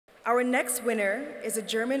Our next winner is a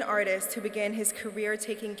German artist who began his career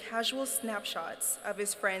taking casual snapshots of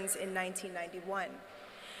his friends in 1991.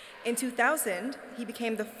 In 2000, he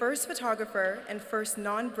became the first photographer and first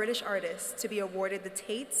non-British artist to be awarded the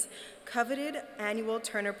Tate's coveted annual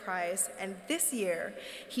Turner Prize, and this year,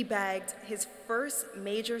 he bagged his first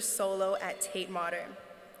major solo at Tate Modern.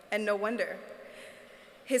 And no wonder.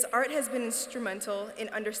 His art has been instrumental in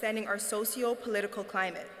understanding our socio-political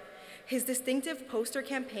climate. His distinctive poster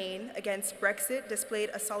campaign against Brexit displayed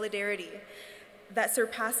a solidarity that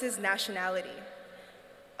surpasses nationality.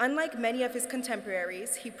 Unlike many of his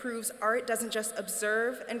contemporaries, he proves art doesn't just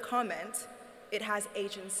observe and comment, it has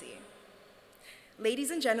agency.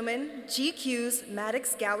 Ladies and gentlemen, GQ's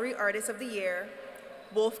Maddox Gallery Artist of the Year,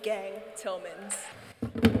 Wolfgang Tillmans.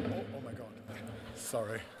 Oh my God,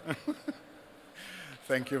 sorry.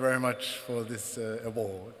 Thank you very much for this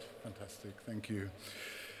award. Fantastic, thank you.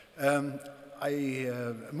 I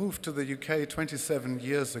moved to the UK 27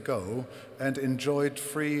 years ago and enjoyed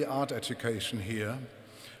free art education here.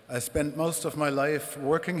 I spent most of my life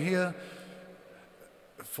working here.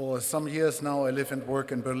 For some years now, I live and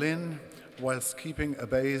work in Berlin, whilst keeping a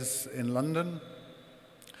base in London.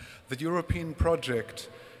 The European project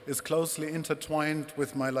is closely intertwined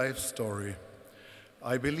with my life story.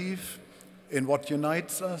 I believe in what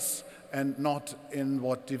unites us and not in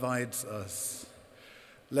what divides us.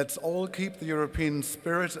 Let's all keep the European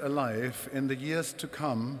spirit alive in the years to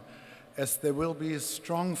come, as there will be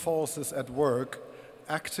strong forces at work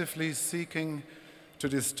actively seeking to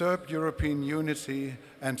disturb European unity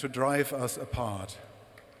and to drive us apart.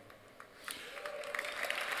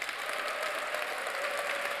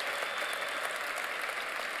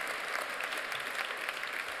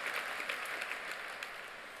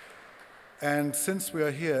 And since we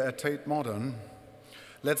are here at Tate Modern,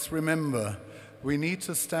 let's remember we need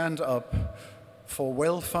to stand up for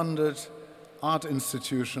well-funded art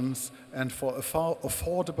institutions and for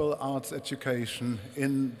affordable arts education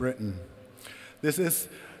in Britain. This is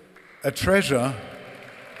a treasure.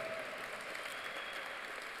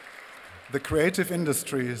 The creative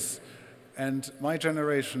industries and my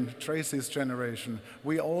generation, Tracy's generation,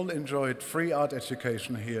 we all enjoyed free art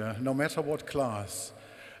education here, no matter what class.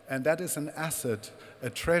 And that is an asset, a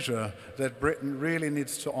treasure that Britain really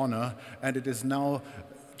needs to honor, and it is now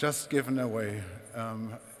just given away.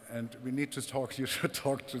 And we need to talk, you should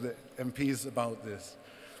talk to the MPs about this.